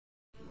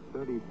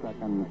30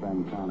 seconds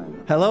and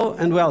counting. Hello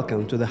and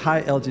welcome to the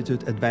High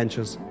Altitude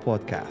Adventures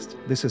podcast.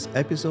 This is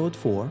episode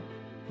 4.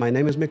 My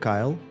name is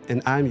Mikhail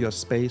and I'm your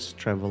space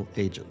travel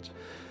agent.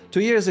 2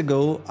 years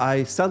ago,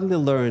 I suddenly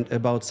learned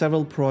about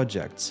several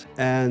projects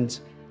and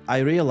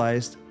I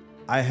realized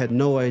I had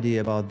no idea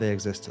about their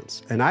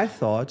existence. And I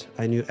thought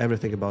I knew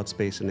everything about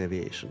space and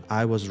aviation.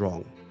 I was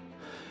wrong.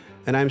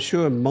 And I'm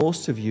sure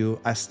most of you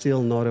are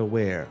still not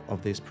aware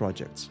of these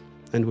projects.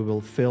 And we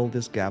will fill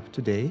this gap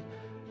today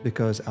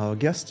because our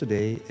guest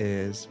today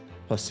is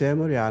Jose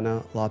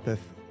Mariano Lopez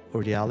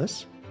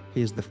Urdiales.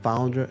 He is the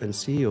founder and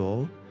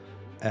CEO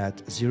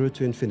at Zero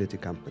to Infinity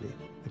Company,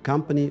 a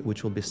company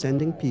which will be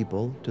sending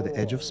people to the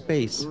edge of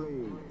space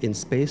in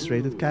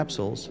space-rated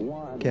capsules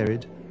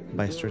carried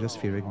by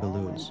stratospheric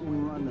balloons.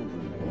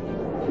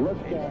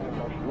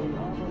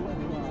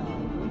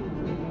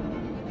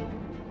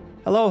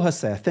 Hello,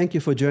 Jose. Thank you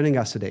for joining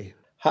us today.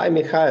 Hi,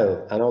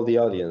 Mikhail, and all the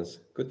audience.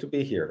 Good to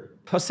be here.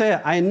 Jose,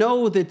 I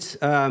know that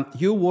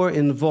you were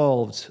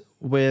involved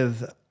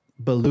with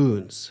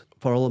balloons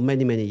for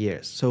many, many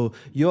years. So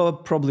you're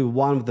probably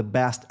one of the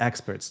best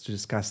experts to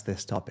discuss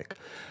this topic.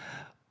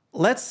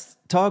 Let's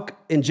talk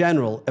in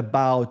general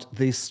about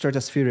these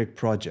stratospheric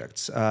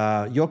projects.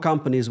 Your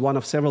company is one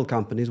of several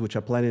companies which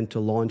are planning to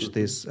launch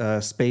these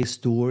space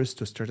tours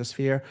to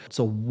stratosphere.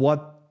 So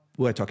what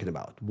we're talking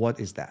about, what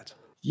is that?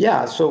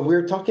 Yeah, so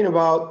we're talking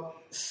about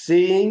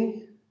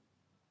seeing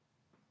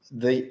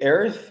the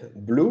Earth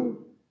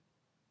blue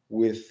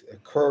with a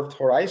curved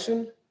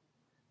horizon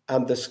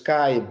and the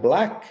sky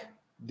black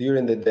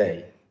during the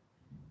day.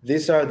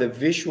 These are the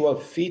visual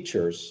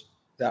features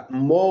that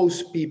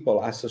most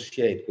people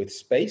associate with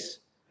space,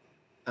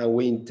 and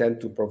we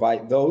intend to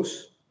provide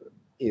those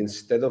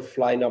instead of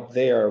flying up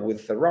there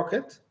with the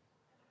rocket,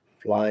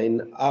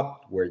 flying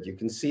up where you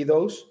can see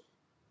those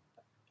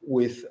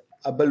with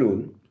a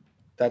balloon.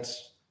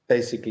 That's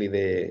basically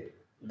the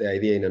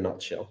idea in a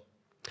nutshell.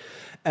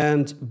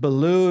 And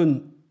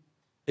balloon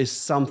is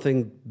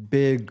something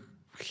big,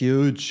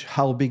 huge.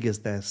 How big is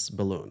this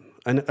balloon?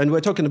 And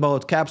we're talking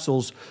about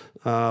capsules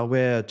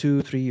where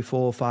 2, 3,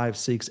 4, 5,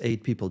 6,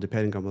 8 people,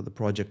 depending on what the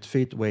project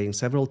fit, weighing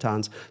several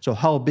tons. So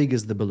how big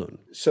is the balloon?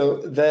 So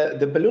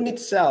the balloon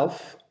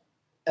itself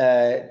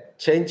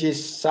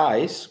changes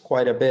size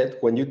quite a bit.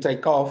 When you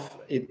take off,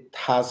 it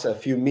has a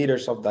few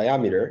meters of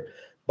diameter.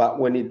 But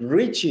when it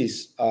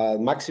reaches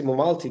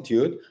maximum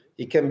altitude,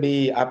 it can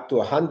be up to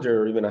 100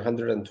 or even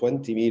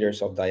 120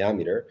 meters of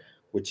diameter,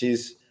 which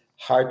is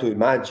hard to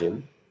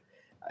imagine.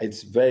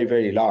 It's very,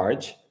 very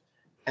large.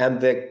 And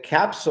the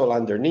capsule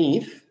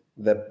underneath,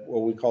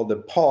 what we call the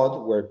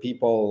pod where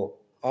people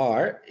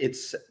are,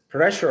 it's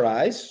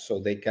pressurized so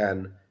they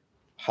can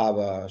have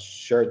a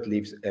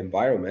shirt-sleeve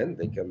environment.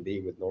 They can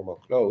be with normal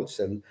clothes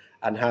and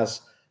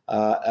has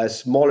a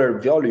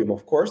smaller volume,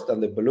 of course, than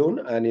the balloon,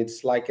 and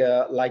it's like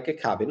a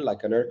cabin,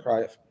 like an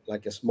aircraft,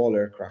 like a small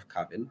aircraft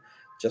cabin,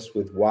 just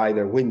with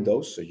wider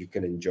windows, so you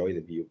can enjoy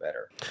the view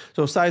better.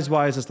 So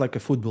size-wise, it's like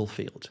a football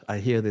field. I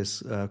hear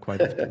this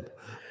quite often.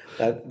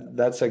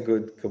 That's a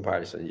good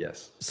comparison,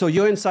 yes. So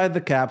you're inside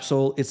the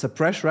capsule. It's a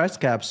pressurized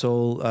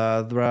capsule.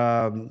 There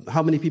are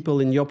how many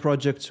people in your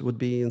project would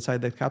be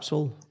inside that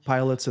capsule?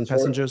 Pilots and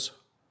passengers?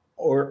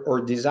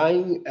 Our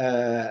design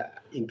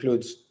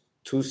includes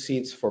 2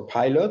 seats for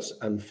pilots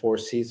and 4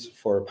 seats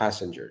for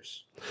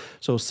passengers.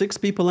 So 6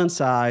 people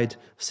inside,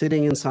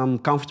 sitting in some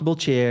comfortable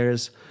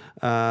chairs.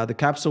 The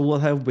capsule will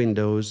have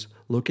windows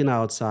looking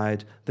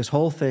outside. This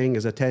whole thing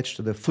is attached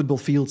to the football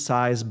field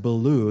size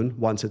balloon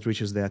once it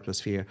reaches the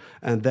atmosphere.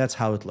 And that's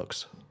how it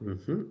looks.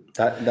 Mm-hmm.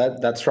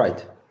 That's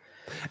right.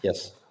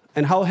 Yes.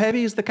 And how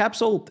heavy is the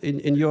capsule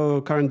in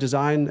your current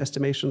design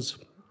estimations?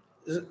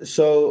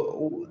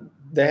 So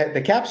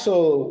the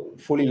capsule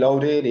fully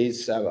loaded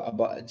is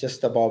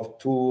just above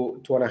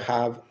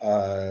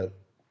 2.5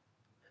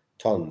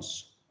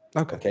 tons.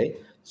 Okay.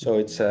 So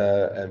it's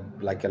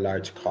like a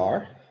large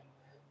car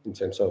in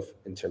terms of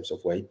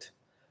weight,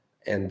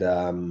 and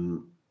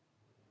the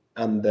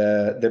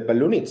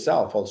balloon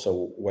itself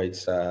also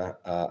weighs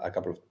a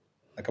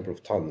couple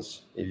of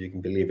tons, if you can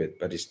believe it.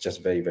 But it's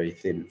just very, very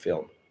thin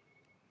film.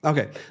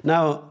 Okay,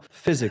 now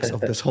physics of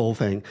this whole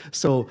thing.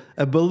 So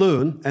a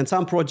balloon, and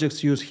some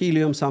projects use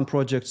helium, some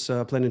projects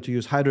planning to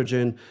use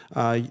hydrogen.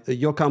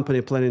 Your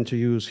company planning to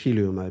use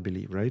helium, I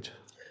believe, right?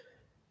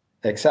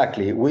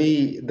 Exactly.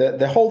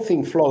 The whole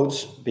thing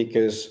floats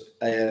because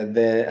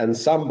the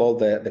ensemble,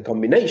 the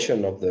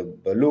combination of the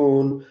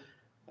balloon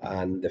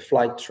and the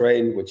flight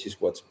train, which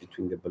is what's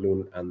between the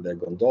balloon and the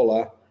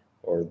gondola,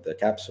 or the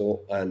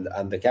capsule, and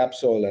the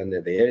capsule and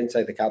the air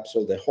inside the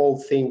capsule, the whole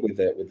thing with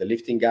the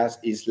lifting gas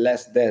is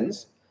less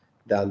dense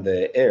than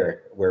the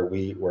air where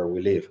we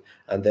live,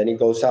 and then it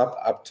goes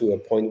up to a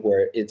point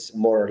where it's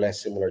more or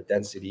less similar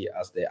density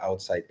as the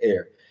outside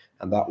air,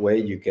 and that way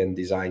you can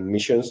design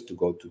missions to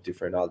go to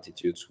different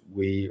altitudes.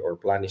 Our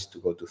plan is to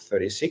go to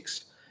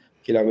 36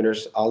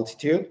 kilometers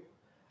altitude,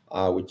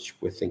 which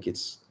we think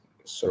it's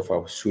sort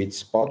of a sweet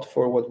spot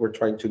for what we're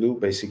trying to do.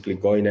 Basically,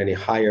 going any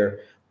higher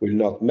will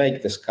not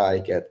make the sky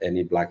get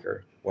any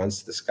blacker.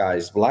 Once the sky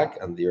is black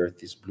and the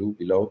Earth is blue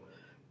below,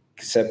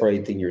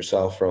 separating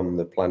yourself from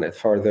the planet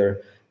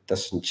further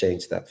doesn't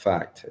change that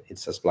fact.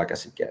 It's as black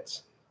as it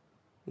gets.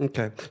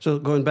 Okay, so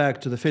going back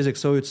to the physics,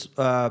 so it's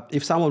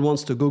if someone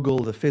wants to Google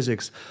the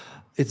physics,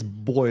 it's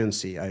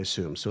buoyancy, I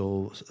assume.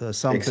 So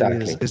something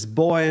Exactly. is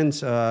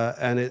buoyant,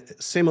 and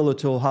similar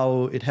to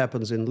how it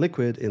happens in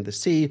liquid in the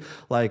sea,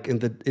 like in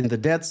the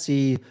Dead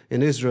Sea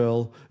in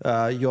Israel,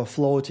 you're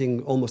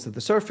floating almost at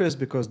the surface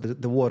because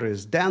the water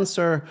is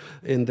denser.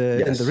 In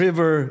the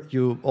river,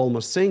 you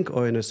almost sink,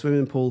 or in a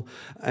swimming pool.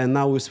 And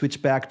now we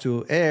switch back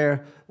to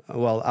air.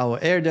 Well, our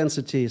air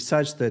density is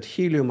such that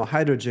helium or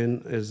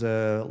hydrogen is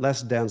a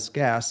less dense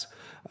gas,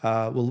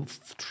 will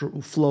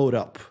float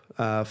up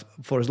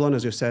for as long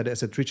as you said,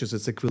 as it reaches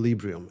its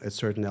equilibrium at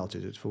certain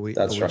altitude for which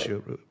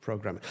you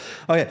program it.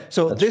 Okay,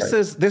 so this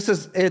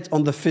is it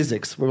on the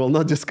physics. We will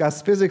not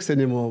discuss physics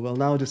anymore. We'll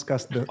now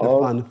discuss the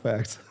fun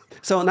facts.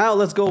 So now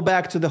let's go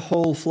back to the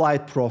whole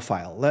flight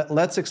profile.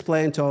 Let's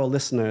explain to our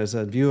listeners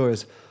and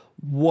viewers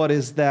what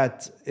is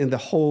that in the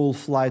whole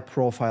flight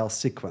profile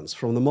sequence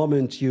from the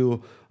moment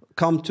you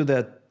come to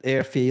that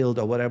airfield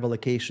or whatever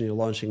location you're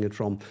launching it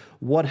from.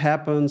 What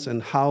happens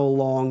and how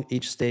long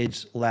each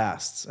stage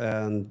lasts,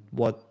 and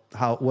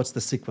what's the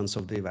sequence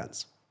of the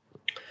events?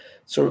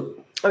 So,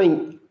 I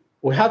mean,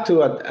 we have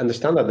to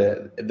understand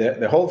that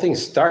the whole thing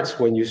starts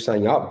when you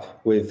sign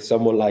up with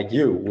someone like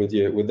you, with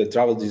the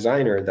travel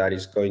designer that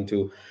is going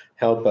to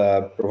help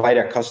provide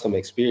a custom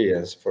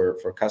experience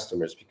for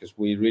customers, because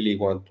we really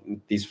want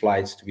these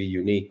flights to be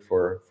unique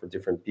for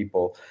different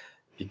people,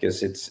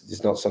 because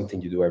it's not something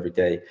you do every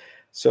day.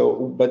 So,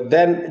 but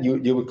then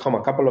you will come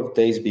a couple of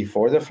days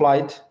before the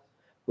flight.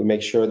 We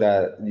make sure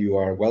that you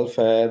are well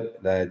fed,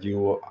 that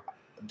you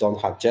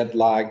don't have jet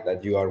lag,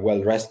 that you are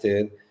well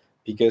rested,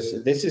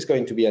 because this is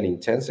going to be an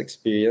intense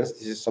experience.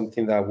 This is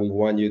something that we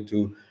want you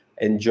to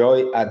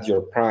enjoy at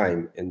your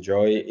prime,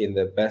 enjoy in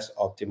the best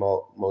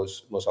optimal,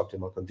 most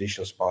optimal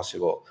conditions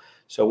possible.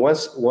 So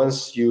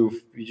once you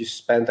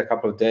spend a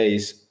couple of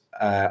days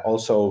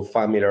also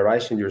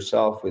familiarizing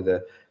yourself with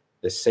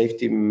the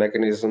safety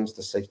mechanisms,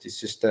 the safety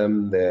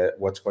system,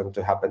 what's going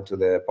to happen to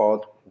the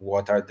pod,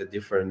 what are the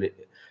different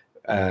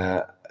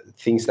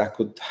things that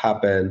could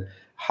happen,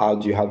 how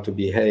do you have to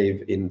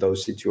behave in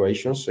those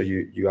situations, so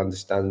you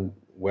understand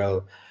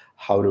well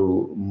how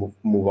to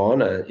move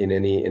on in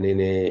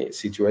any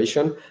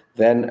situation.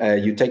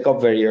 Then you take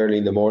off very early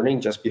in the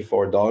morning, just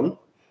before dawn,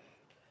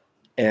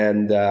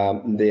 and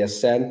the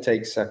ascent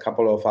takes a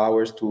couple of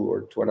hours,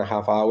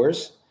 2.5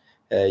 hours.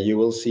 You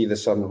will see the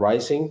sun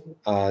rising,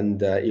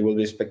 and it will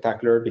be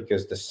spectacular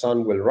because the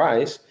sun will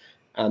rise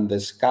and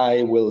the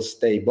sky will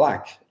stay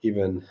black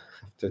even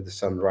after the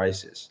sun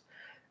rises,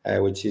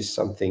 which is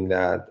something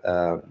that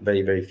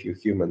very, very few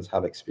humans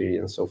have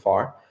experienced so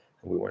far.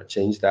 And we want to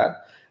change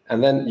that.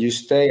 And then you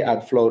stay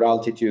at float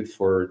altitude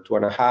for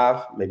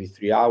 2.5, maybe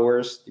 3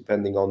 hours,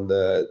 depending on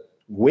the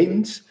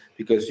winds,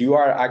 because you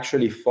are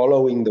actually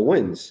following the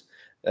winds.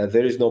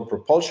 There is no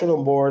propulsion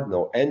on board,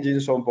 no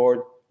engines on board.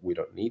 We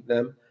don't need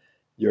them.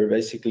 You're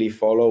basically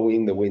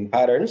following the wind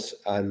patterns,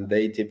 and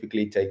they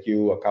typically take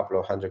you a couple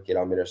of 100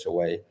 kilometers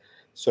away.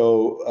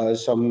 So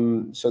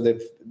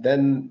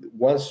then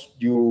once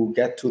you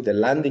get to the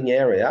landing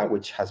area,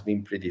 which has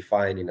been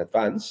predefined in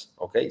advance,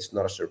 okay, it's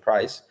not a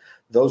surprise.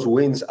 Those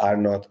winds are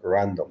not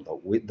random.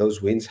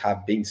 Those winds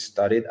have been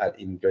studied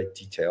in great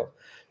detail,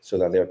 so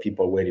that there are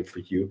people waiting for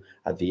you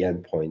at the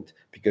end point,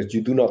 because you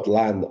do not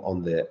land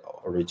on the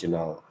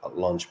original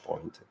launch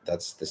point.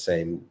 That's the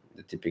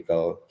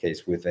typical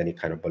case with any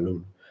kind of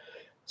balloon.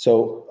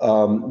 So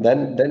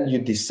then you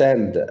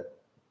descend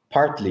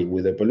partly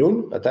with a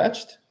balloon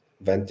attached,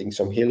 venting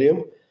some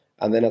helium,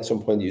 and then at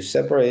some point you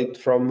separate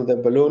from the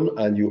balloon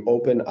and you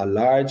open a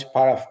large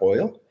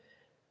parafoil,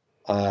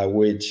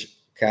 which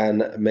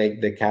can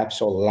make the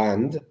capsule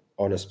land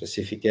on a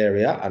specific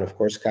area, and of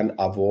course can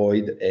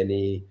avoid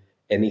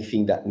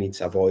anything that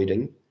needs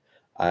avoiding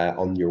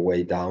on your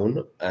way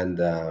down,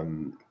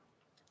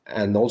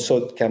 and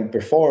also can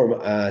perform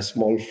a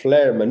small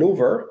flare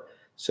maneuver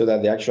so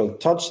that the actual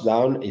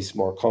touchdown is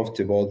more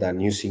comfortable than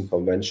using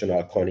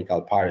conventional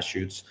conical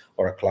parachutes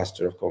or a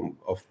cluster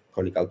of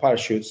conical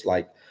parachutes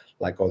like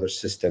other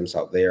systems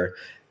out there.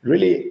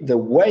 Really, the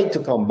way to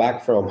come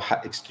back from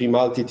extreme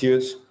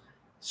altitudes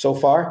so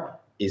far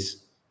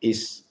is,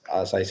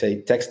 as I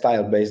say,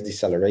 textile-based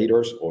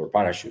decelerators or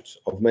parachutes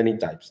of many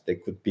types. They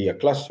could be a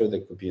cluster,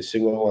 they could be a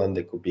single one,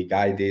 they could be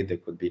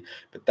guided,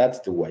 but that's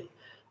the way.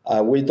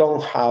 We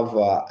don't have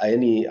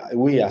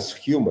we as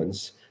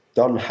humans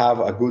don't have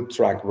a good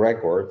track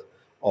record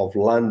of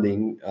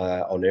landing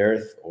on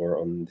Earth or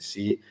on the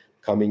sea,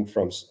 coming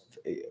from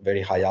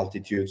very high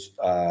altitudes,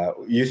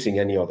 using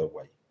any other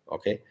way,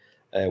 okay?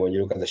 When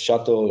you look at the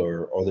shuttle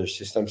or other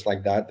systems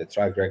like that, the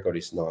track record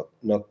is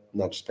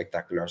not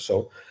spectacular.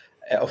 So,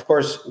 of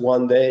course,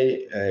 one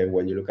day,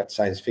 when you look at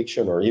science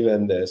fiction or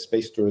even the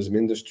space tourism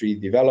industry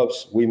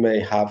develops, we may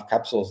have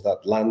capsules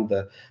that land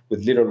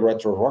with little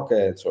retro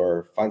rockets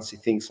or fancy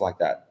things like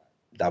that.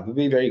 That would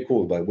be very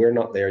cool, but we're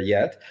not there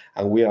yet.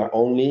 And we are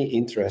only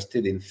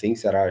interested in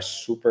things that are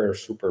super,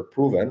 super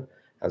proven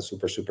and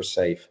super, super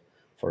safe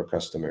for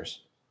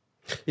customers.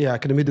 Yeah, I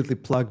can immediately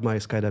plug my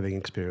skydiving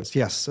experience.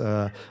 Yes,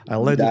 I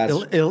landed That's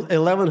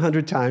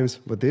 1,100 times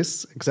with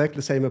this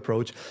exactly same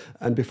approach.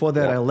 And before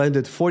that, Yeah. I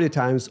landed 40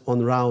 times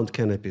on round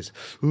canopies.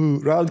 Ooh,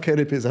 round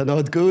canopies are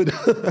not good.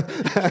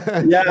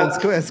 Yeah.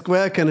 And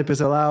square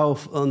canopies allow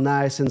a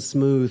nice and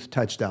smooth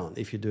touchdown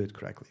if you do it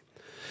correctly.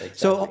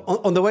 So Exactly.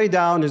 on the way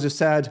down, as you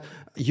said,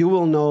 you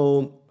will know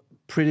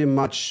pretty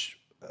much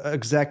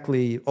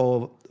exactly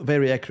or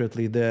very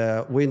accurately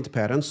the wind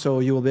patterns. So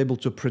you will be able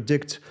to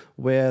predict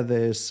where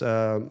this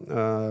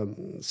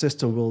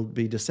system will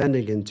be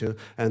descending into.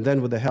 And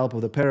then with the help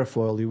of the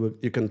parafoil,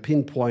 you can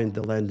pinpoint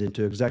the land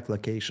into exact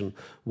location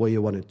where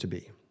you want it to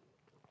be.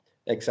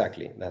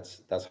 Exactly.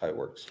 That's how it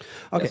works.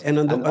 Okay, Yes.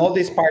 and All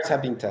these parts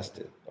have been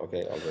tested,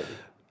 okay, already.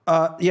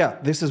 Yeah,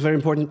 this is very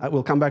important. I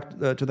will come back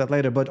to that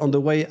later. But on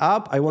the way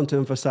up, I want to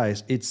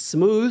emphasize it's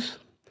smooth,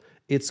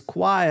 it's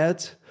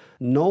quiet,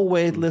 no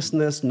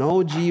weightlessness,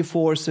 no G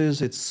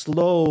forces. It's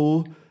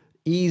slow,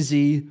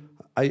 easy.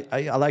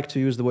 I like to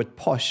use the word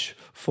posh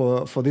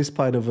for this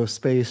part of a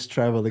space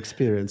travel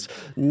experience.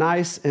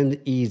 Nice and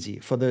easy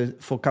for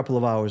a couple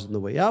of hours on the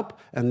way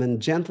up, and then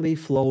gently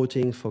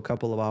floating for a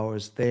couple of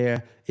hours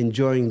there,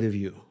 enjoying the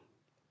view.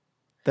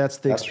 That's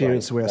the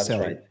experience we're That's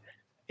selling. right.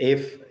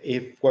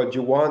 If what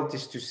you want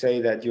is to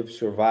say that you've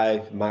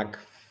survived Mach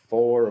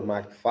 4 or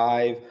Mach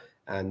 5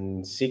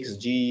 and 6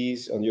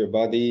 Gs on your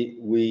body,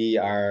 we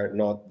are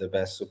not the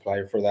best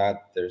supplier for that.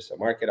 There's a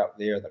market out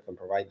there that can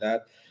provide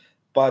that.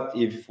 But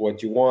if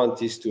what you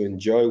want is to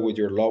enjoy with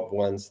your loved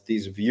ones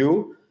this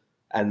view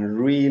and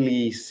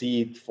really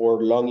see it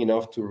for long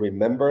enough to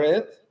remember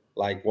it,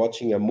 like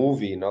watching a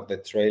movie, not the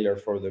trailer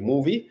for the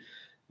movie,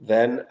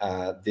 then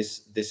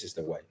this is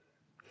the way.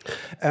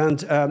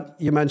 And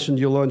you mentioned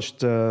you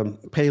launched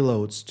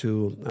payloads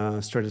to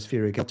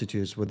stratospheric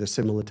altitudes with the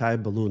similar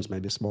type balloons,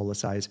 maybe smaller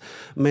size,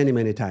 many,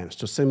 many times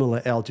to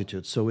similar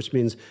altitudes. So which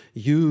means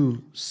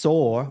you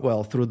saw,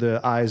 well, through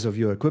the eyes of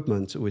your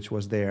equipment, which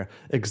was there,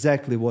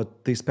 exactly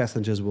what these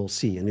passengers will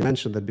see. And you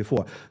mentioned that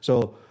before.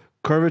 So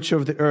curvature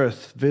of the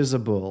Earth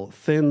visible,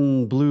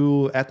 thin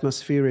blue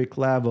atmospheric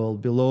level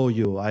below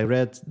you. I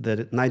read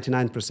that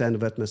 99%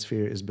 of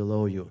atmosphere is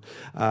below you.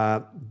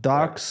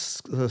 Dark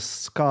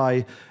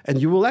sky,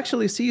 and you will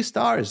actually see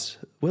stars,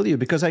 will you?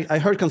 Because I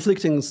heard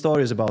conflicting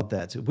stories about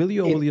that. Will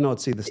you or will you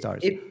not see the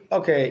stars?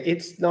 Okay,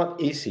 it's not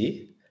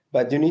easy,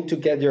 but you need to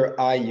get your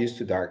eye used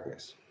to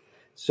darkness.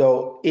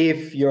 So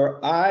if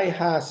your eye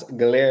has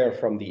glare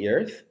from the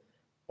Earth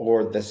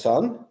or the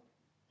sun,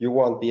 you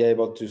won't be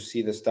able to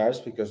see the stars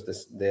because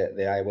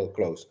the eye will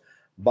close.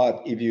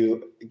 But if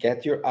you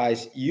get your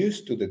eyes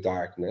used to the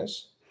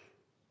darkness,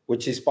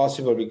 which is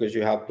possible because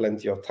you have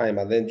plenty of time,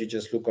 and then you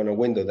just look on a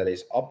window that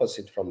is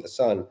opposite from the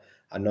sun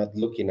and not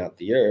looking at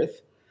the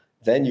Earth,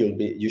 then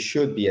you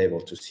should be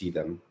able to see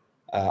them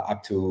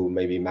up to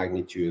maybe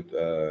magnitude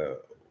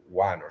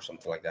 1 or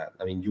something like that.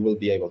 I mean, you will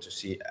be able to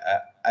see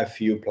a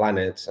few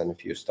planets and a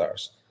few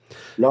stars.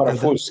 Not a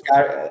full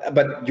sky,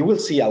 but you will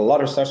see a lot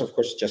of stars, of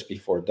course, just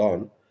before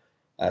dawn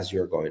as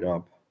you're going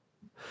up.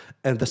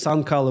 And the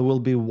sun color will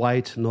be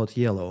white, not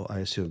yellow, I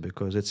assume,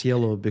 because it's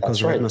yellow because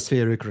That's of right.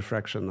 atmospheric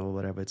refraction or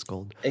whatever it's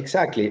called.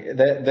 Exactly.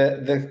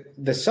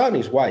 The sun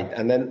is white,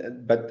 and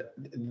then but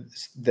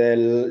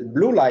the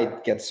blue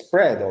light gets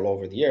spread all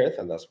over the Earth,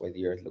 and that's why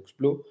the Earth looks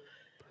blue,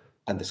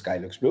 and the sky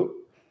looks blue.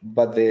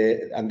 But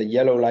the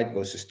yellow light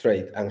goes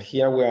straight, and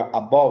here we are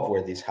above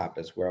where this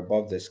happens. We're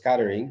above the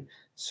scattering,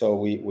 so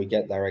we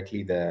get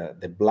directly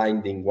the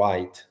blinding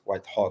white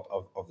hot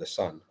of the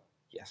sun.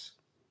 Yes.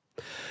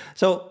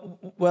 So,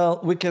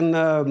 well, we can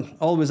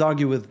always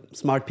argue with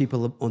smart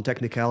people on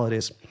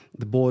technicalities.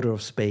 The border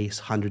of space,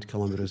 100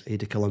 kilometers,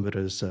 80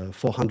 kilometers,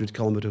 400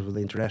 kilometers where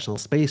the International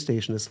Space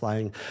Station is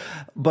flying.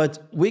 But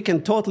we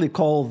can totally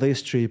call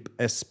this trip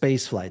a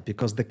space flight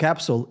because the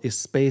capsule is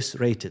space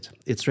rated.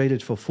 It's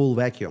rated for full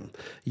vacuum.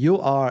 You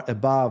are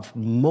above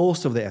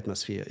most of the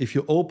atmosphere. If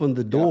you open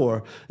the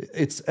door,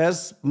 it's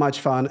as much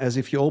fun as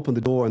if you open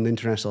the door on the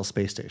International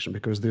Space Station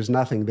because there's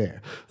nothing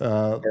there.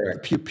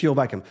 Pure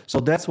vacuum. So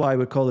that's why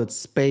we call it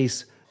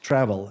space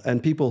travel.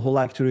 And people who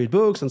like to read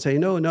books and say,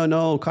 no,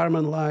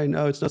 Kármán line,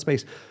 no, it's not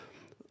space.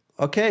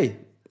 Okay,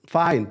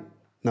 fine.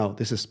 No,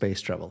 this is space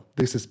travel.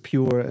 This is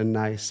pure and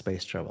nice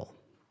space travel.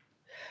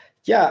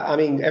 Yeah, I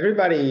mean,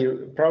 everybody,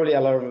 probably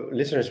a lot of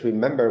listeners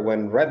remember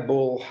when Red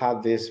Bull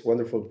had this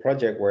wonderful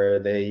project where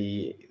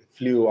they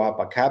flew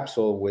up a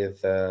capsule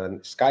with a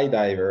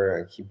skydiver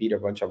and he beat a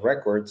bunch of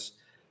records.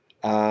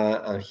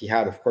 And he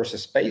had, of course, a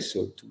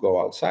spacesuit to go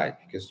outside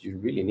because you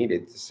really need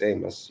it, the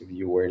same as if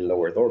you were in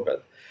lowered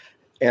orbit.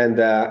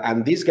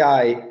 And this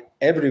guy,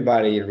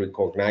 everybody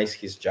recognized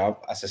his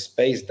job as a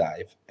space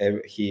dive.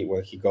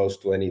 When he goes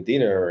to any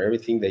dinner or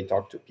everything,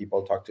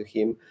 people talk to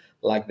him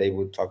like they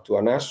would talk to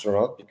an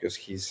astronaut because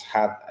he's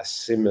had a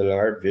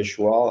similar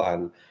visual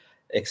and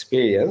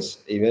experience,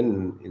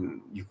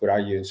 even you could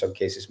argue in some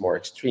cases more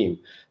extreme.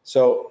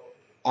 So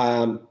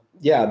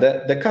yeah,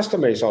 the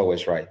customer is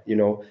always right,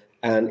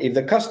 and if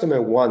the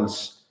customer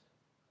wants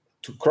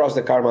to cross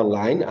the Kármán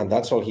line and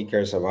that's all he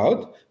cares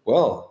about,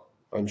 well,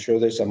 I'm sure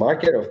there's a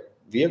market of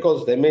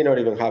vehicles. They may not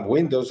even have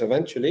windows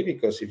eventually,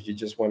 because if you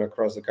just want to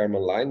cross the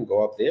Kármán line,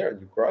 go up there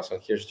and you cross,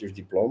 and here's your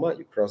diploma,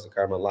 you cross the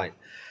Kármán line.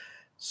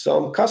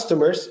 Some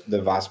customers,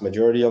 the vast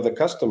majority of the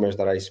customers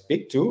that I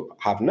speak to,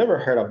 have never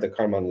heard of the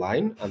Kármán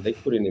line, and they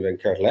couldn't even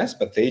care less,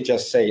 but they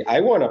just say,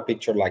 I want a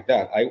picture like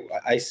that.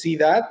 I see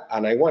that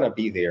and I want to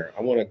be there.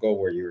 I want to go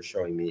where you're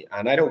showing me.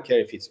 And I don't care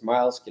if it's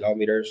miles,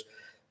 kilometers,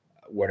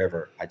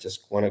 whatever. I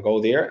just want to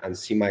go there and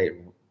see my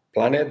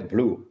planet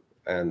blue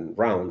and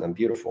round and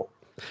beautiful.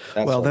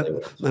 That's well, what they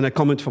want. and a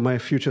comment for my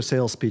future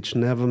sales speech: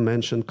 never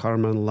mention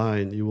Kármán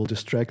line. You will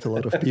distract a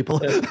lot of people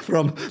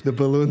from the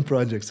balloon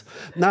projects.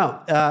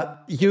 Now,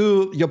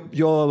 your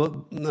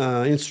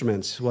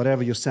instruments,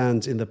 whatever you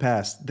sent in the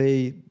past,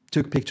 they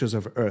took pictures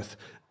of Earth.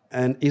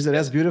 And is it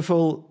as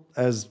beautiful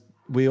as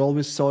we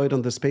always saw it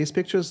on the space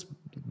pictures?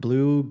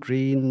 Blue,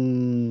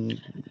 green,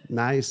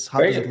 nice.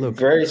 How does it look?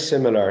 Very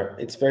similar.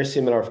 It's very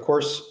similar. Of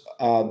course,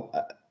 from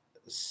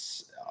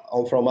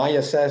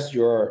ISS,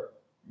 you're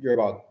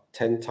about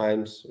 10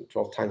 times,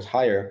 12 times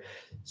higher.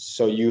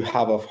 So you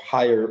have a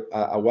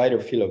wider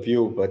field of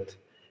view,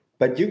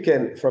 but you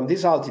can, from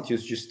these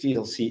altitudes, you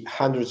still see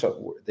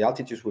the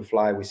altitudes we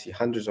fly, we see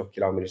hundreds of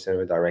kilometers in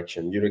every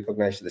direction. You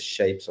recognize the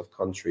shapes of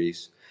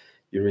countries,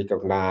 you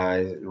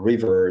recognize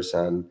rivers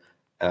and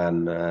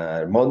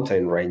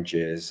mountain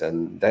ranges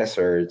and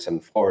deserts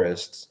and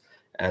forests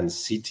and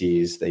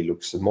cities. They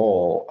look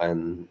small.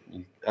 And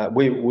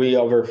we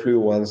overflew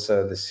once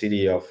the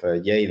city of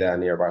Lleida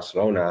near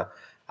Barcelona,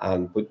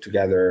 and put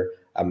together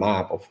a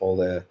map of all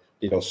the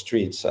little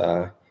streets.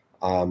 So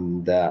I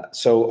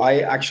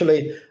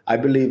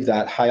believe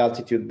that high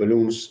altitude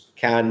balloons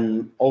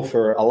can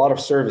offer a lot of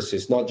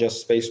services, not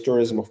just space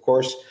tourism, of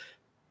course.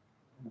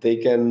 They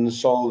can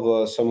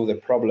solve some of the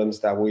problems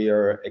that we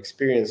are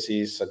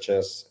experiencing, such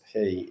as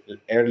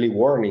early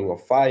warning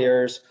of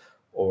fires,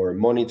 or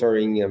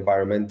monitoring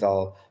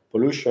environmental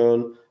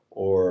pollution,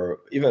 or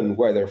even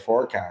weather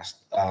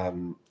forecast.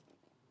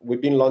 We've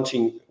been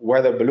launching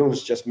weather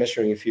balloons, just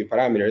measuring a few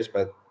parameters,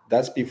 but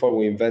that's before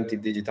we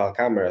invented digital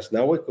cameras.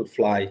 Now we could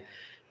fly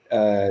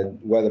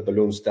weather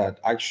balloons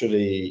that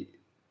actually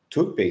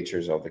took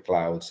pictures of the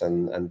clouds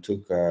and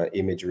took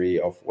imagery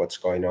of what's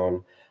going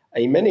on.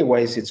 In many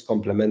ways, it's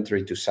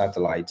complementary to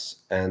satellites.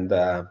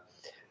 I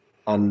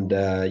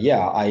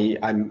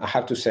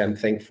have to say I'm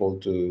thankful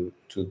to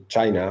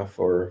China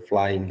for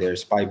flying their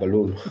spy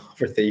balloon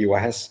over the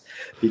US,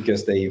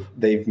 because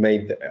they've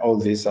made all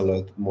this a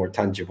lot more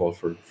tangible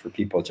for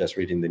people just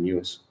reading the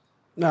news.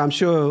 Now, I'm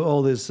sure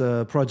all these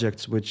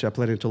projects which are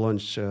planning to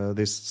launch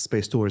these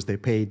space tours, they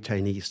paid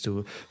Chinese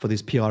for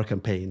this PR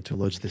campaign to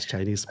launch this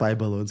Chinese spy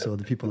balloon, so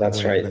the people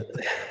That's right.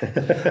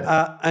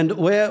 And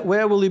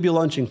where will you be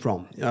launching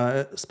from?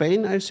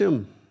 Spain, I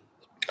assume?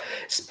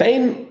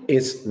 Spain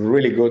is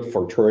really good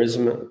for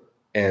tourism,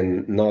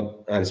 and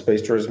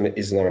space tourism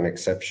is not an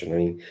exception. I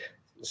mean,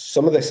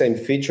 some of the same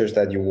features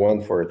that you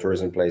want for a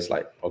tourism place,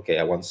 like, okay,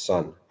 I want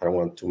sun, I don't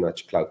want too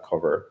much cloud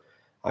cover,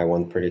 I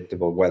want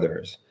predictable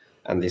weathers,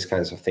 and these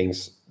kinds of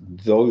things.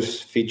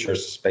 Those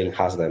features, Spain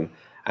has them.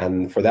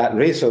 And for that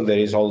reason, there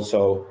is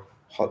also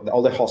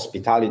all the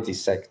hospitality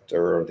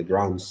sector, the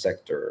ground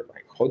sector,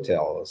 like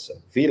hotels,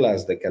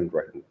 villas they can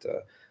rent,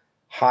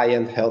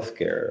 high-end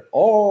healthcare,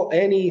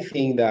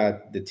 anything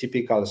that the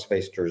typical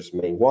space tourist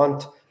may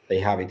want, they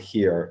have it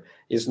here.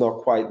 It's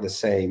not quite the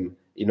same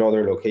in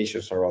other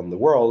locations around the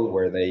world,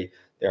 where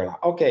they're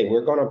like, okay,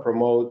 we're going to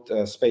promote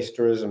space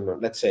tourism,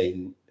 let's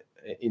say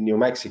in New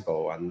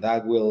Mexico, and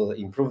that will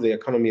improve the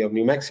economy of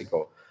New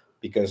Mexico,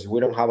 because we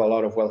don't have a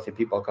lot of wealthy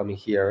people coming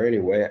here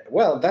anyway.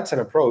 Well, that's an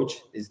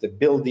approach, is to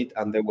build it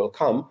and they will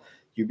come.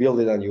 You build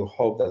it and you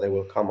hope that they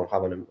will come and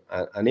have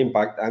an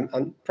impact,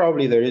 and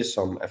probably there is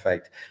some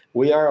effect.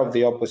 We are of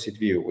the opposite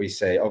view. We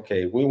say,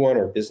 okay, we want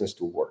our business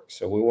to work.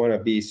 So we want to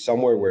be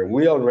somewhere where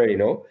we already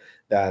know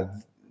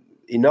that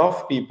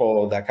enough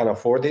people that can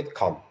afford it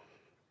come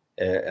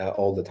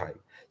all the time.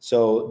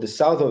 So the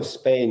south of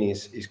Spain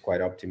is quite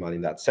optimal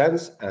in that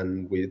sense,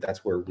 and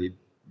that's where we've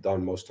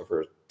done most of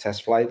our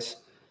test flights,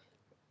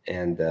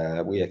 and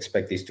we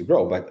expect this to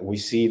grow. But we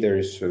see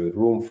there's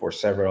room for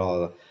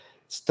several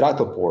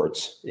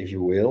stratoports, if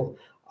you will,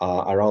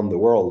 around the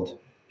world,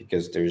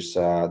 because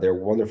there are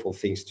wonderful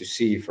things to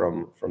see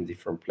from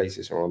different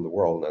places around the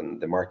world,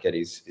 and the market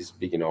is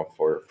big enough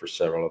for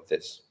several of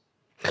this.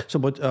 So,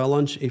 but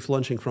if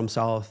launching from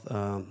south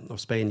of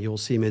Spain, you'll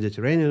see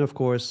Mediterranean, of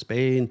course,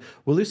 Spain.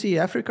 Will you see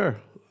Africa?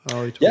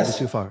 Oh, it will be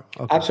too far.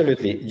 Okay.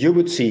 Absolutely. You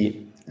would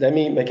see, let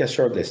me make a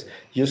short list.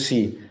 You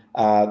see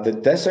the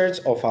deserts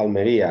of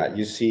Almeria.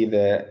 You see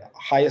the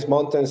highest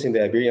mountains in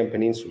the Iberian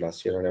Peninsula,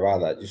 Sierra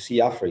Nevada. You see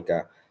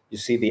Africa. You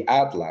see the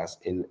Atlas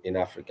in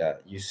Africa.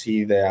 You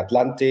see the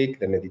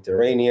Atlantic, the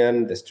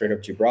Mediterranean, the Strait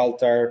of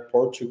Gibraltar,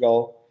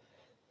 Portugal,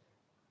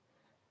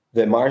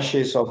 the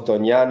marshes of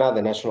Doñana,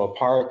 the national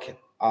park,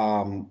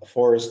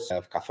 forests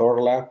of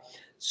Cazorla.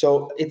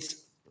 So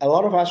it's a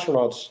lot of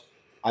astronauts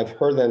I've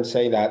heard them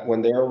say that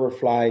when they're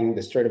overflying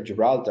the Strait of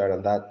Gibraltar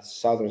and that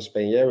southern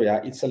Spain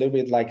area, it's a little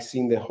bit like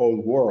seeing the whole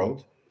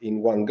world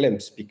in one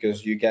glimpse,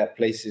 because you get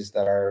places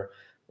that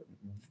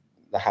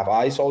have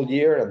ice all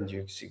year, and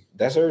you see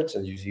deserts,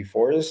 and you see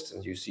forests,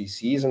 and you see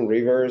seas and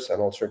rivers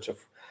and all sorts of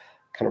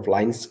kind of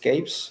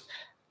landscapes.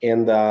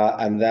 And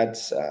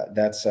that's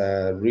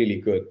a really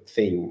good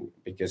thing,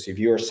 because if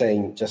you're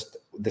saying just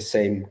the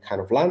same kind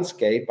of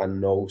landscape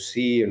and no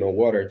sea, no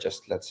water,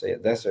 just let's say a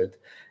desert,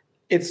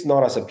 it's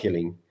not as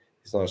appealing.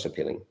 It's not as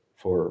appealing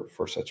for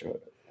such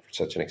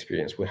an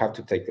experience. We have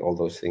to take all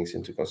those things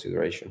into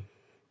consideration.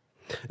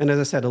 And as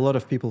I said, a lot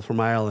of people from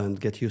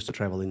Ireland get used to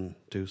traveling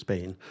to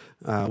Spain.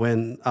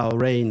 When our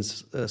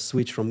rains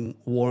switch from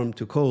warm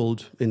to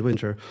cold in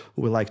winter,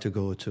 we like to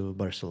go to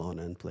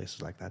Barcelona and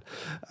places like that.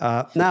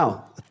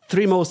 Now,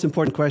 three most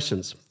important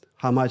questions.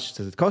 How much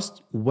does it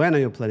cost? When are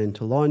you planning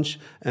to launch?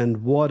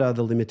 And what are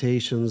the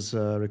limitations,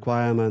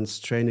 requirements,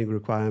 training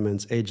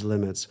requirements, age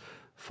limits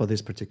for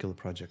this particular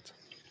project?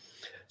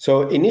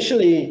 So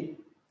initially,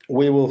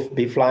 we will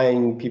be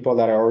flying people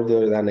that are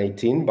older than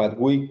 18, but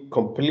we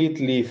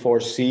completely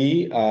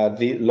foresee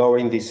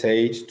lowering this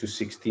age to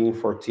 16,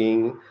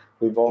 14.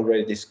 We've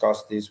already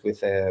discussed this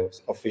with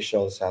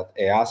officials at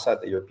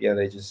EASA, the European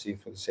Agency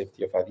for the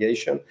Safety of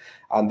Aviation,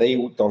 and they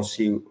don't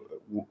see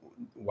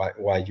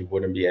why you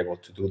wouldn't be able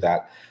to do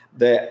that.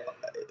 The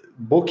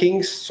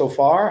bookings so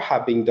far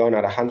have been done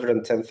at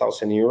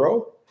 110,000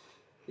 euro.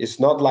 It's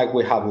not like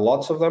we have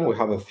lots of them. We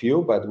have a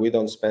few, but we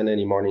don't spend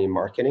any money in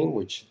marketing,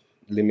 which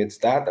limits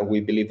that. And we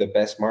believe the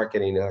best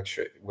marketing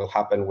actually will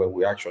happen when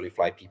we actually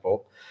fly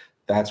people.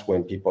 That's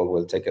when people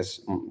will take us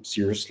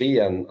seriously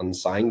and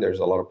sign. There's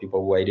a lot of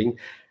people waiting.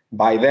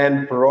 By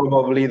then,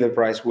 probably the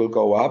price will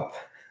go up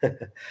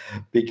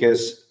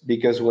because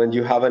when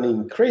you have an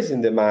increase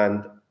in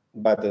demand,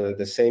 but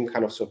the same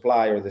kind of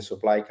supply, or the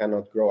supply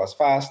cannot grow as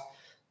fast,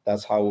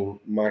 that's how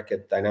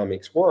market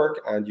dynamics work,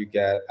 and you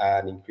get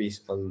an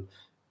increase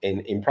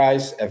in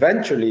price.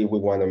 Eventually, we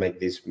want to make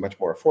this much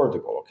more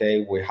affordable.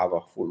 Okay, we have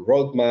a full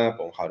roadmap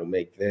on how to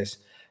make this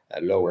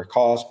a lower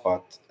cost,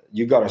 but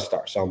you got to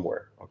start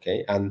somewhere.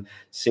 Okay, and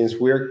since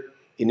we're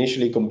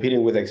initially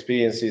competing with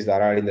experiences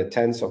that are in the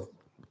tens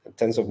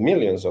of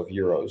millions of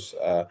euros,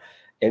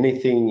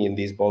 anything in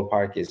this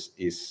ballpark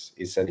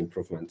is an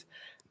improvement.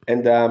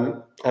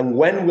 And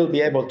when we'll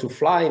be able to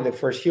fly the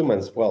first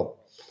humans? Well,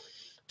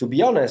 to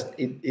be honest,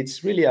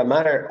 it's really a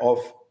matter of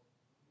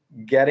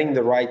getting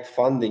the right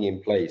funding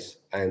in place.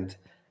 And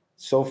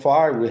so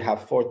far, we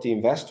have 40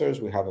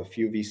 investors, we have a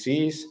few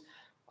VCs,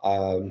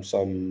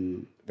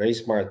 some very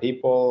smart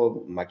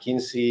people,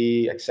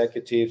 McKinsey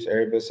executives,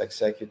 Airbus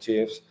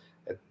executives,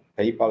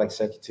 PayPal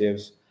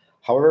executives.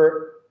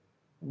 However,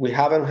 we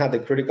haven't had the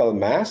critical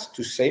mass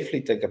to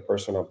safely take a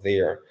person up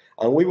there.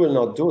 And we will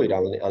not do it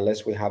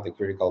unless we have the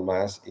critical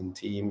mass in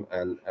team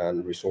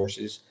and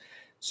resources.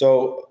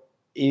 So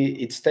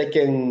it's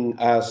taken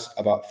us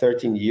about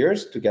 13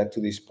 years to get to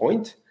this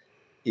point.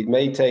 It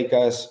may take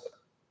us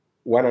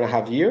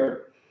 1.5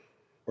 years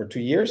or 2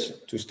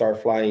 years to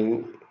start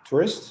flying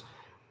tourists,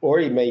 or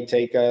it may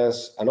take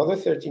us another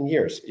 13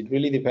 years. It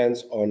really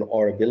depends on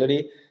our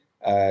ability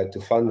to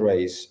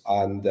fundraise.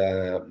 And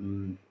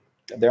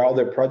there are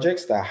other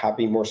projects that have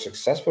been more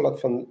successful at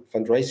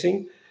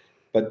fundraising,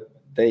 but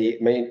they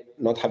may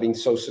not have been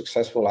so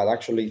successful at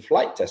actually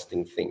flight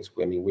testing things.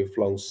 I mean, we've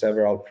flown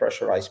several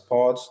pressurized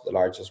pods. The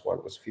largest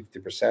one was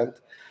 50%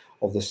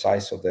 of the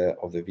size of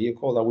the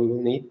vehicle that we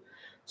will need.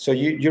 So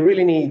you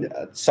really need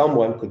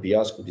someone, could be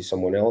us, could be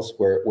someone else,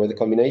 where the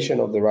combination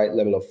of the right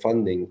level of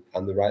funding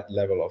and the right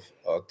level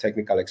of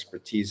technical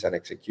expertise and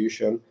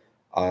execution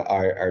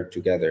are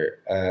together.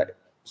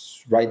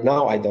 Right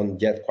now, I don't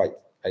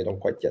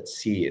quite yet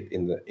see it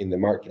in the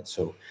market.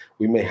 So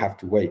we may have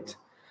to wait.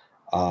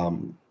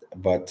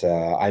 But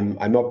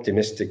I'm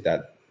optimistic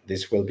that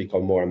this will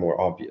become more and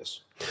more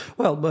obvious.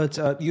 Well, but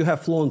you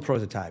have flown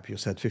prototype. You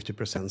said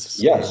 50%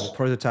 scale. Yes,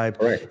 Prototype.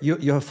 correct.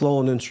 You have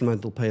flown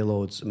instrumental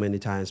payloads many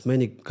times.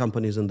 Many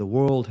companies in the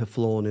world have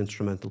flown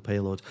instrumental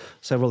payloads.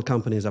 Several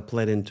companies are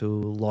planning to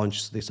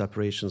launch these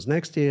operations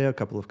next year. A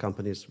couple of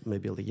companies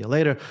maybe a year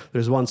later.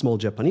 There's one small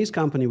Japanese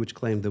company which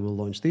claimed they will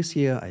launch this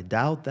year. I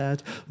doubt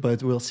that,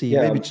 but we'll see.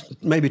 Yeah.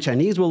 Maybe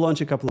Chinese will launch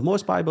a couple of more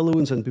spy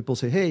balloons, and people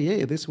say,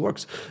 hey, this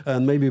works.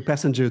 And maybe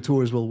passenger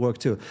tours will work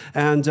too.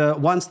 And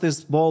once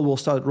this ball will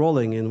start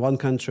rolling in one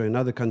country,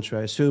 another country,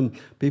 I assume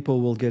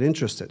people will get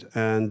interested.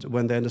 And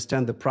when they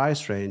understand the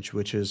price range,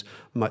 which is,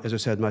 as I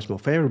said, much more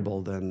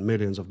favorable than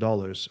millions of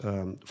dollars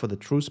for the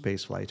true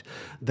space flight,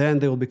 then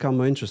they will become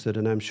more interested.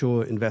 And I'm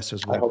sure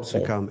investors will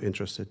become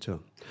interested too.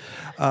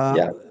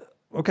 Yeah.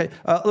 Okay.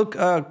 Look,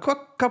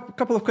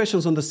 couple of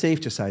questions on the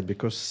safety side,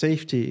 because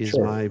safety is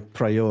my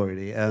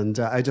priority, and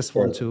I just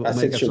want to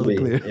make absolutely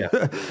clear.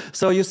 Yeah.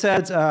 So you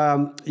said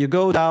you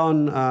go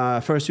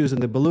down first using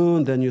the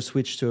balloon, then you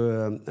switch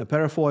to a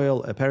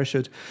parafoil, a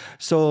parachute.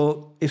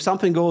 So if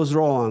something goes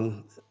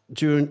wrong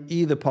during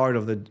either part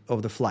of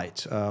the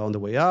flight, on the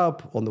way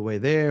up, on the way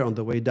there, on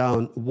the way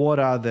down, what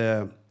are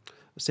the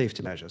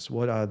safety measures?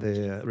 What are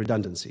the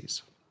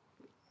redundancies?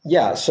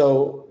 Yeah,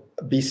 so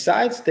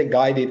besides the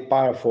guided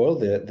parafoil,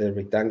 the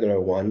rectangular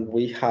one,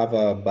 we have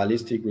a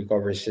ballistic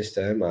recovery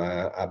system,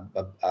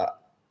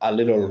 a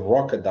little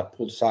rocket that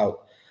pulls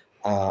out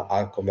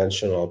a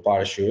conventional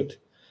parachute,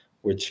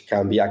 which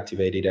can be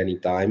activated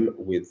anytime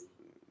with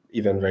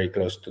even very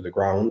close to the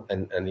ground.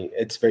 And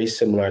it's very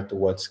similar to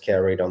what's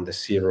carried on the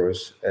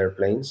Cirrus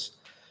airplanes.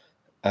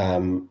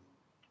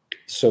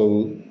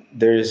 So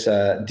there is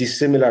a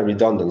dissimilar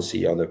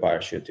redundancy on the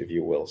parachute, if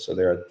you will. So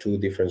there are two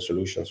different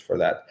solutions for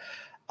that.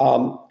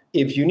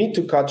 If you need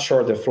to cut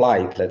short the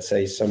flight, let's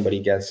say somebody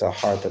gets a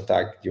heart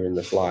attack during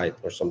the flight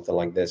or something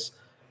like this,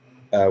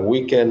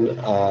 we can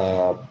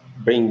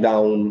bring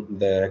down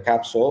the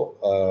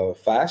capsule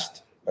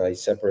fast by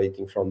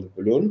separating from the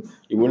balloon.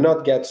 It will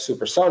not get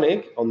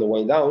supersonic on the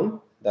way down.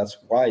 That's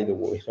why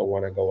we don't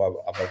want to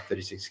go above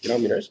 36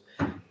 kilometers.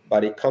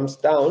 But it comes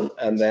down,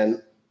 and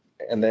then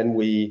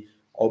we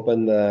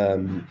open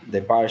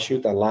the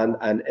parachute and land.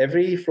 And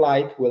every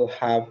flight will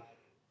have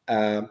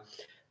a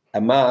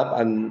map,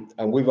 and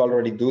we've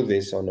already do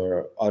this on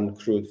our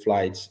uncrewed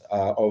flights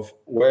of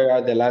where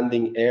are the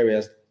landing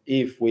areas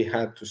if we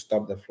had to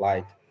stop the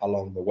flight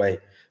along the way.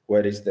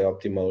 Where is the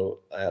optimal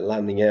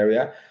landing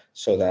area,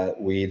 so that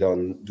we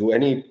don't do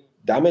any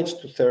damage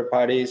to third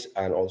parties,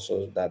 and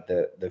also that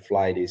the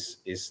flight is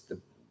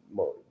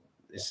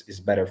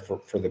better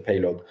for the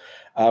payload.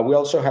 We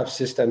also have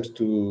systems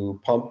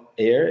to pump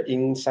air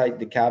inside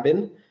the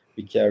cabin.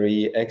 We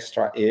carry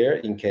extra air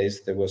in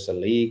case there was a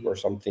leak or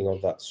something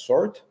of that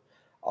sort,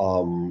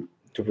 to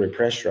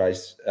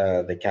repressurize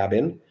the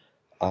cabin,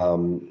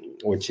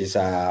 which is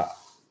an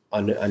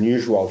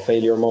unusual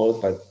failure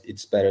mode, but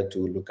it's better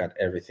to look at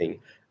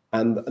everything.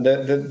 And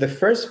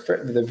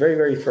the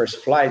very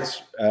first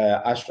flights,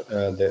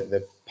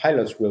 the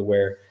pilots will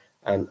wear,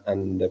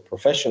 and the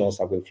professionals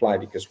that will fly,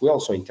 because we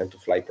also intend to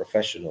fly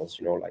professionals,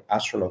 like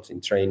astronauts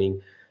in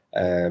training,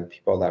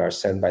 people that are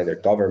sent by their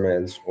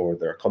governments or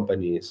their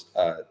companies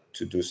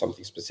to do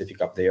something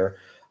specific up there.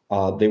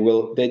 They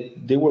will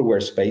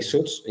wear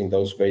spacesuits in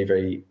those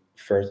very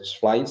first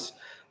flights,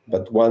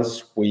 but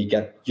once we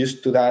get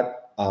used to that,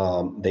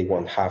 they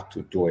won't have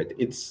to do it.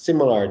 It's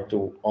similar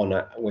to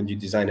when you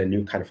design a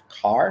new kind of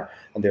car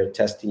and they're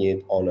testing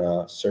it on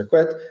a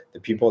circuit. The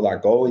people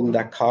that go in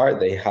that car,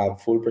 they have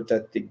full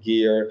protective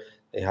gear,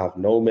 they have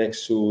no mech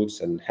suits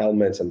and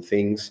helmets and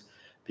things,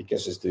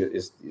 because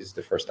it's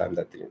the first time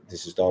that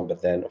this is done.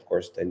 But then, of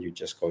course, then you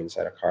just go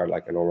inside a car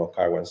like a normal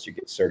car once you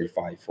get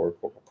certified for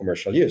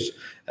commercial use.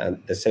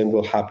 And the same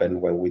will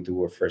happen when we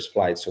do our first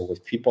flight. So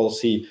if people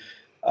see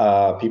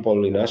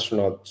people in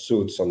astronaut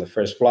suits on the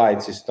first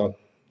flights,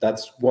 that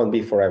won't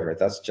be forever.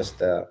 That's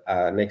just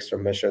an extra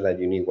measure that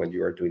you need when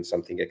you are doing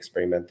something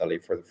experimentally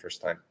for the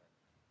first time.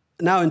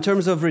 Now, in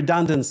terms of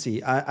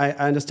redundancy, I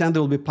understand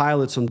there will be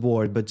pilots on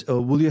board, but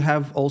will you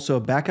have also a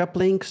backup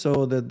link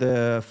so that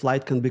the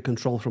flight can be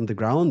controlled from the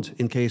ground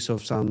in case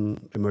of some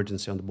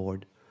emergency on the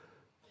board?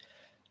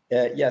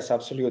 Yes,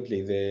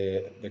 absolutely.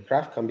 The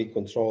craft can be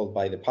controlled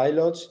by the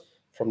pilots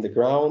from the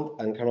ground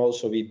and can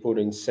also be put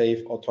in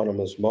safe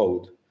autonomous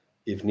mode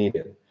if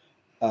needed.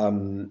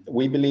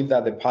 We believe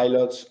that the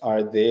pilots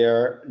are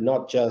there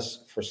not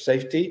just for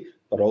safety,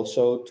 but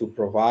also to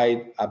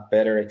provide a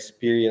better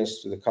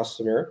experience to the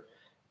customer,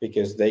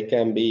 because they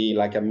can be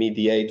like a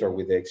mediator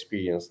with the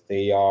experience.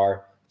 They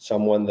are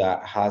someone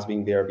that has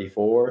been there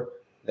before,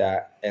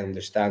 that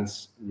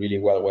understands really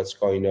well what's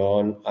going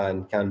on,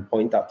 and can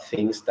point out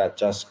things that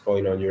just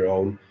going on your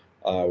own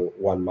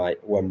one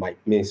might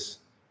miss.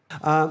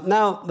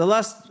 Now, the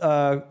last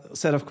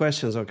set of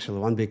questions, actually,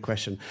 one big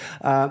question.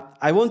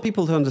 I want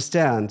people to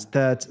understand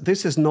that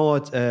this is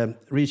not a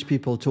rich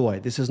people toy.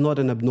 This is not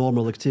an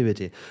abnormal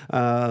activity.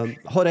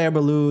 Hot air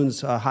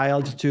balloons, high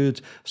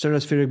altitude,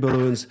 stratospheric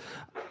balloons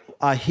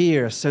are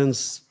here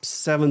since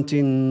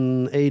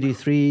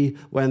 1783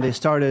 when they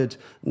started,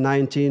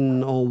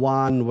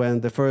 1901 when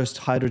the first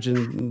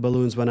hydrogen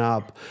balloons went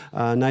up,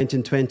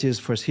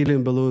 1920s first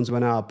helium balloons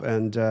went up,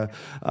 and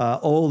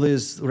all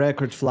these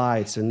record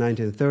flights in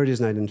 1930s,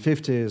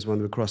 1950s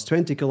when we crossed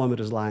 20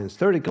 kilometers lines,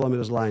 30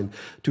 kilometers line,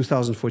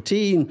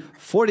 2014,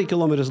 40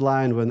 kilometers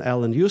line when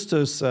Alan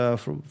Eustace,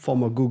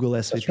 former Google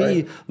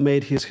SVP,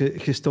 made his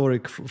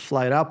historic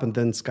flight up and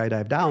then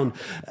skydive down.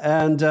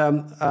 And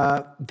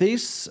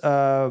these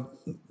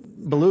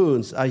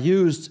balloons are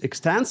used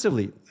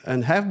extensively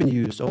and have been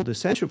used for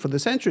the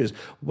centuries.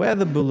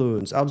 Weather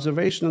balloons,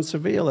 observation and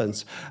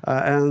surveillance,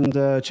 and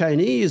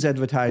Chinese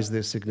advertise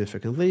this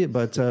significantly,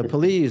 but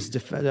police,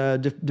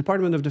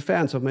 Department of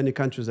Defense of many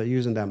countries are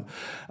using them.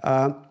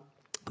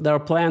 There are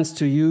plans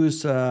to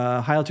use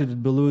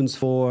high-altitude balloons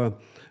for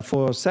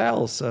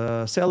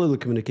cellular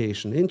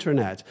communication,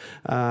 internet.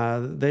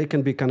 They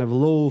can be kind of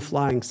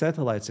low-flying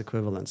satellites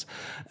equivalents.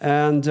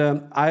 And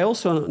I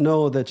also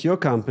know that your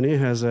company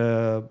has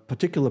a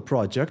particular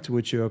project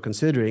which you're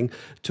considering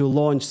to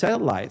launch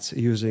satellites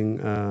using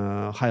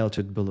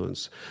high-altitude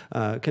balloons.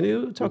 Can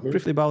you talk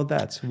briefly about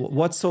that?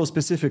 What's so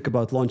specific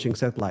about launching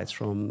satellites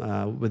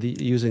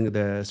using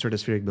the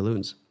stratospheric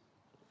balloons?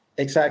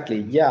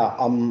 Exactly. Yeah.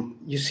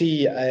 You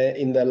see,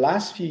 in the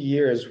last few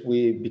years,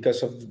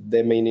 because of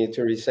the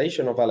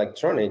miniaturization of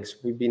electronics,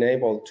 we've been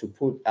able to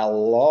put a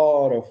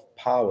lot of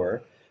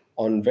power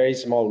on very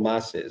small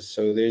masses.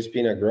 So there's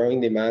been a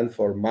growing demand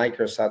for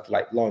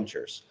microsatellite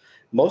launchers.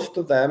 Most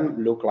of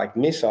them look like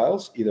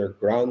missiles, either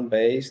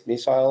ground-based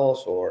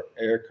missiles or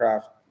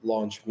aircraft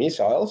launch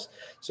missiles.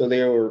 So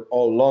they were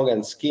all long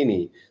and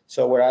skinny.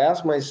 So what I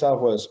asked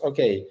myself was,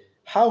 okay,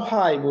 how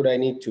high would I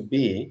need to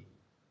be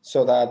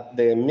so that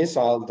the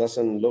missile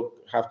doesn't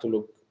have to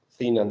look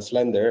thin and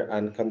slender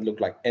and can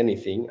look like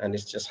anything, and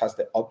it just has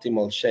the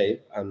optimal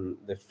shape, and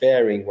the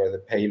fairing where the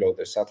payload,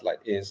 the satellite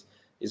is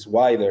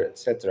wider,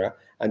 etc.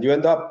 And you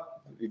end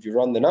up, if you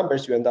run the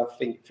numbers, you end up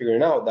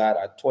figuring out that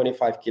at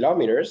 25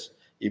 kilometers,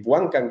 if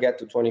one can get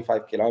to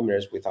 25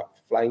 kilometers without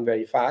flying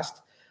very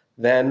fast,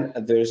 then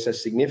there's a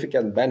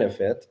significant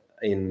benefit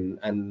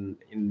in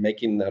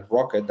making a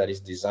rocket that is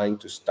designed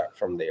to start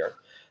from there.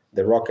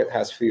 The rocket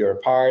has fewer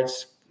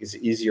parts, is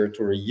easier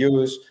to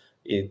reuse.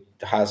 It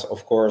has,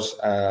 of course,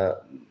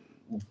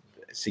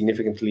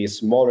 significantly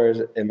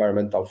smaller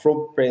environmental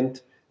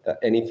footprint than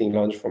anything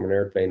launched from an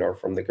airplane or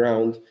from the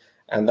ground.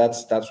 And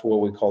that's what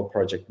we call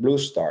Project Blue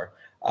Star.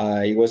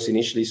 It was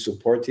initially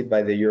supported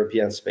by the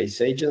European Space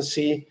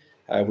Agency.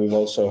 We've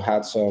also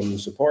had some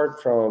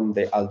support from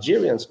the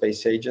Algerian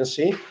Space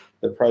Agency.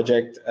 The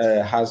project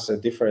has a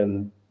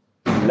different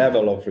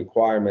level of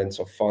requirements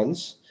of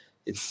funds.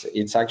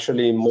 It's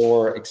actually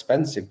more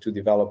expensive to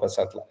develop a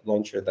satellite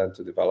launcher than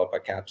to develop a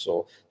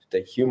capsule to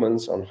take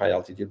humans on high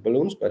altitude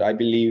balloons. But I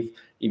believe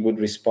it would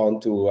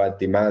respond to a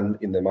demand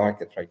in the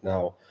market right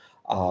now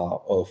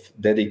of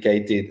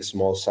dedicated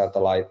small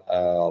satellite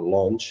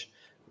launch,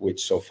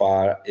 which so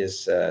far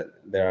is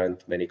there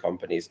aren't many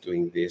companies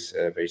doing this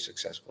very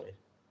successfully.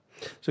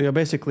 So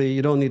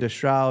you don't need a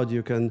shroud.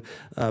 You can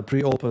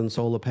pre-open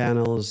solar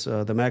panels.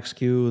 The max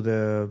Q,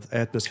 the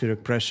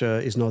atmospheric pressure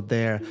is not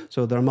there.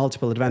 So there are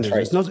multiple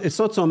advantages. Right. It's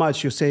not so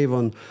much you save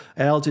on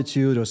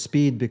altitude or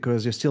speed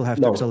because you still have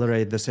to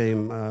accelerate the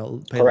same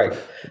payload. Correct.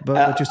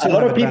 But you still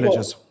have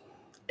advantages.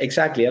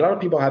 Exactly. A lot of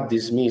people have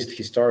dismissed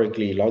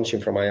historically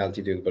launching from high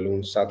altitude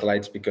balloon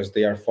satellites because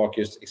they are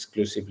focused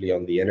exclusively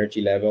on the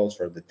energy levels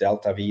or the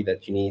delta V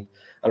that you need.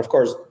 And of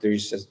course, there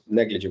is a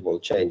negligible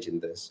change in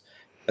this.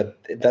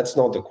 But that's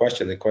not the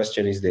question. The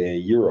question is the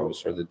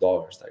euros or the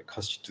dollars that it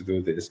costs you to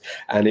do this.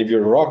 And if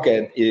your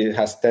rocket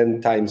has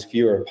 10 times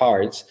fewer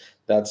parts,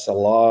 that's a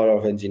lot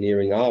of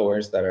engineering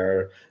hours that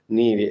are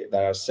needed,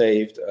 that are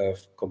saved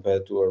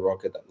compared to a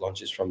rocket that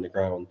launches from the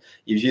ground.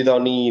 If you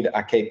don't need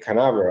a Cape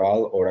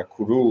Canaveral or a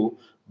Kourou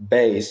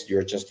base,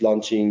 you're just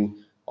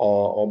launching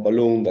a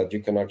balloon that you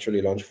can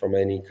actually launch from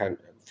any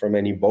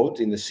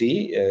boat in the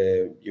sea.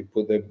 You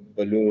put the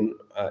balloon,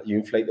 you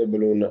inflate the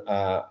balloon,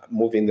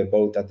 moving the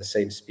boat at the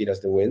same speed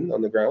as the wind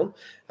on the ground,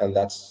 and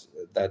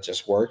that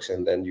just works.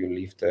 And then you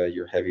lift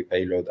your heavy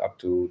payload up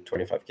to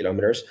 25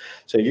 kilometers.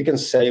 So you can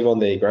save on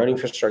the ground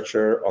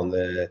infrastructure, on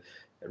the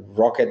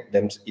rocket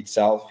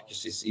itself,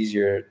 because it's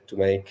easier to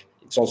make.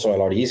 It's also a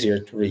lot easier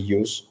to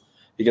reuse,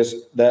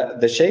 because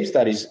the shapes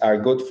that are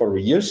good for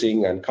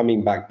reusing and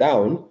coming back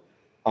down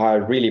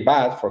are really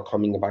bad for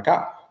coming back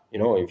up. You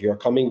know, if you're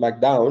coming back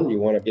down, you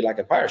want to be like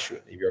a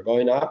parachute. If you're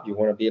going up, you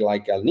want to be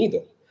like a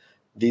needle.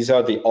 These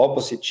are the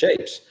opposite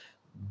shapes.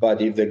 But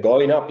if the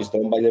going up is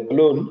done by the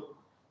balloon,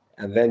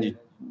 and then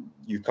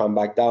you come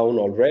back down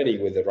already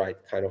with the right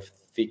kind of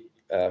thick,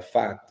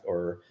 fat,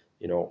 or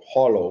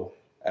hollow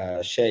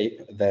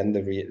shape, then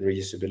the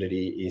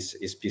reusability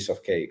is piece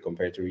of cake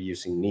compared to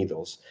reusing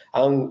needles.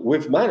 And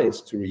we've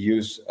managed to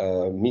reuse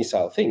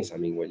missile things. I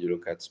mean, when you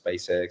look at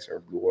SpaceX or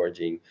Blue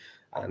Origin,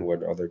 and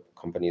what other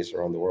companies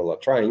around the world are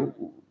trying,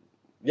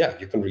 yeah,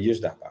 you can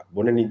reuse that.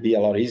 Wouldn't it be a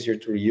lot easier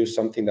to reuse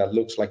something that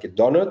looks like a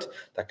donut,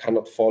 that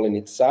cannot fall in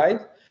its side,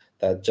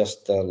 that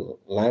just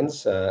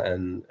lands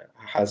and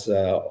has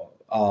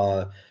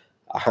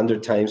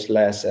 100 times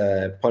less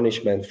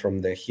punishment from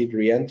the heat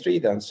reentry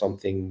than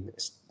something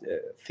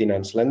thin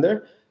and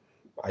slender?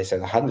 I said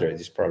 100,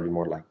 it's probably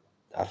more like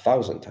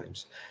 1,000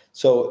 times.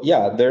 So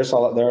yeah, there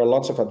are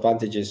lots of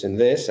advantages in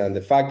this, and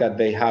the fact that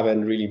they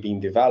haven't really been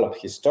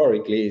developed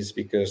historically is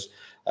because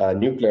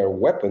nuclear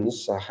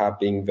weapons have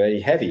been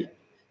very heavy.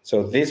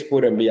 So this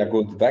wouldn't be a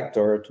good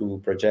vector to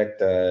project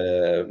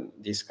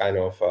this kind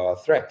of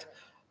threat.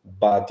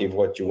 But if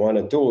what you want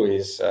to do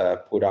is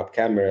put up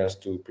cameras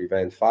to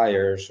prevent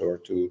fires or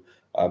to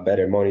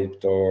better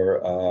monitor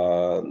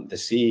the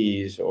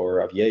seas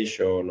or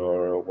aviation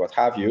or what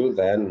have you,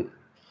 then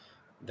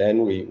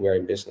we're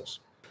in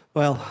business.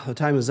 Well,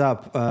 time is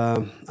up.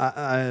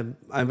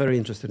 I'm very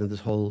interested in this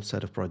whole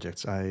set of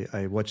projects.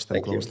 I watched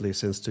them closely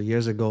since 2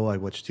 years ago. I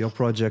watched your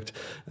project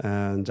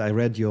and I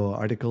read your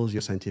articles,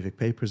 your scientific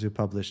papers you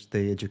published.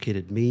 They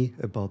educated me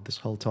about this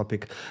whole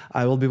topic.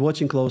 I will be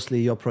watching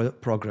closely your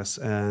progress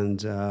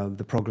and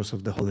the progress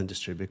of the whole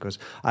industry, because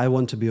I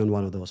want to be on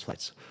one of those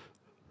flights.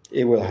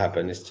 It will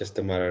happen. It's just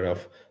a matter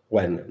of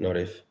when, not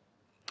if.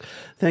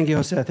 Thank you,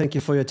 Jose. Thank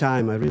you for your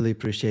time. I really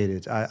appreciate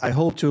it. I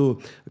hope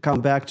to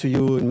come back to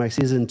you in my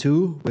season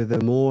 2 with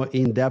a more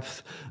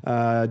in-depth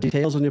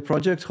details on your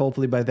project.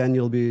 Hopefully by then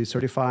you'll be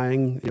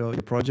certifying your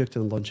project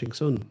and launching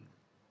soon.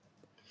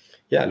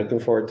 Yeah, looking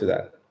forward to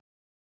that.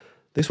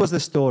 This was the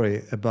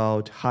story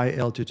about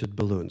high-altitude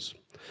balloons.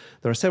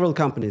 There are several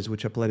companies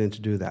which are planning to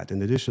do that.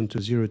 In addition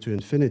to Zero to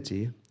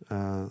Infinity,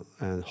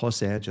 and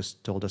Jose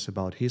just told us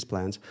about his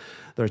plans,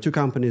 there are 2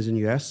 companies in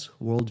US,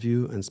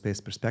 Worldview and Space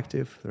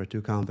Perspective. There are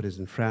 2 companies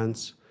in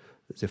France,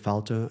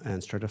 Zefalto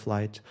and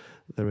Stratoflight.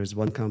 There is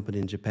 1 company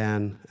in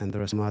Japan, and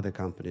there are some other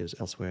companies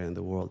elsewhere in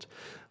the world.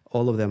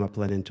 All of them are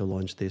planning to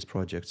launch these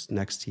projects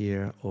next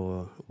year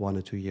or 1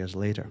 or 2 years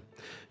later.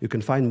 You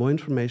can find more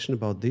information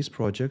about these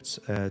projects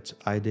at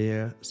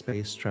IDEA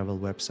Space Travel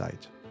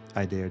website,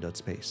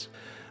 idea.space.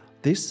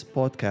 This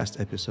podcast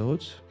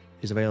episode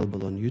is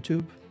available on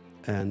YouTube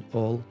and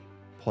all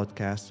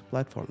podcast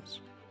platforms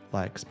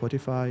like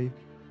Spotify,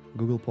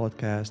 Google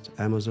Podcast,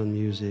 Amazon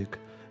Music,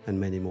 and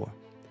many more.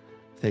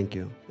 Thank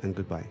you and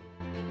goodbye.